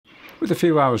With a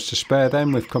few hours to spare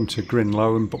then, we've come to Grin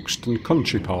Low and Buxton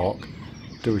Country Park.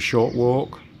 Do a short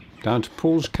walk down to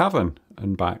Pools Cavern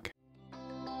and back.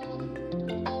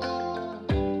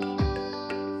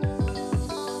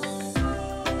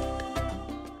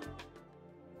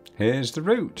 Here's the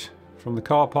route. From the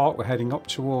car park we're heading up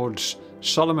towards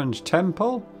Solomon's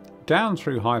Temple, down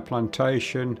through High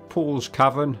Plantation, Pools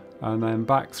Cavern, and then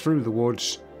back through the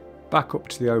woods, back up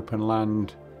to the open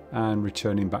land and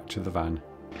returning back to the van.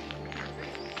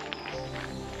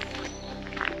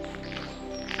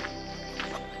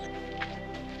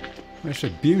 It's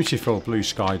a beautiful blue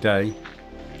sky day.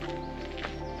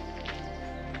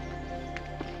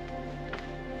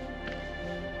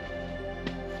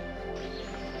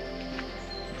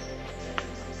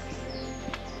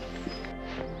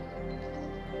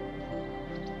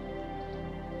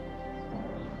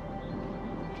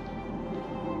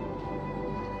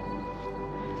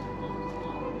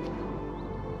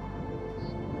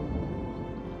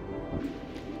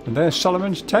 And there's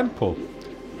Solomon's Temple,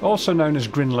 also known as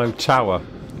Grin Low Tower.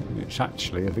 It's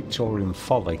actually a Victorian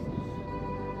folly.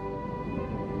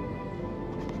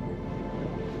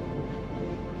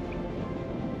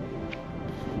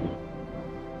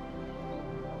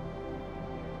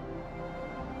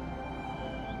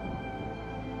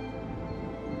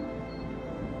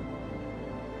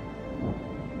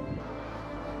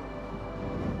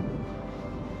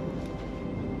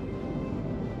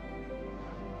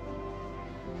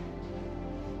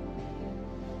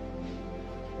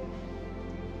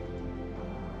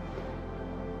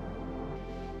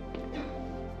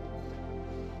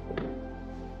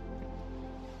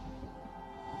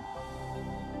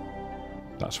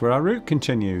 That's where our route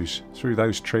continues, through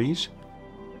those trees.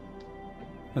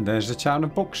 And there's the town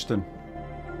of Buxton.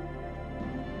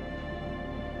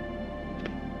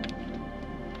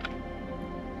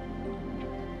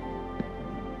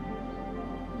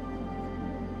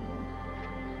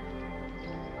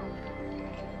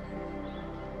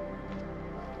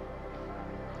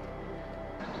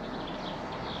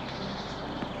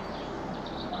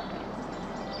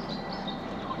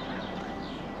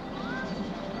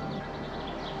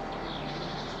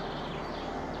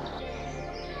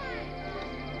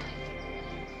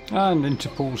 And into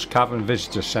Pools Cavern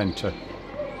Visitor Centre.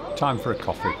 Time for a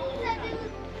coffee.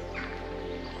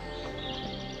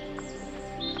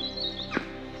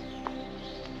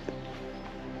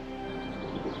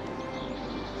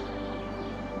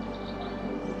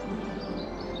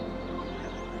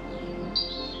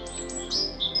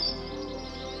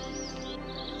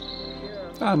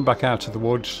 And back out of the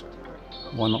woods.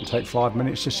 Why not take 5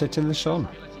 minutes to sit in the sun?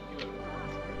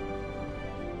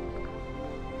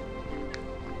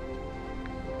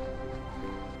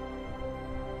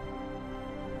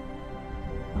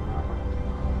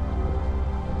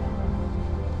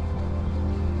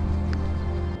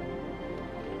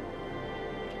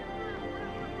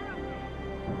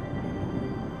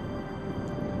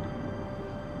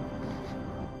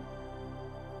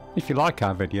 If you like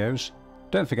our videos,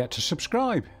 don't forget to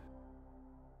subscribe.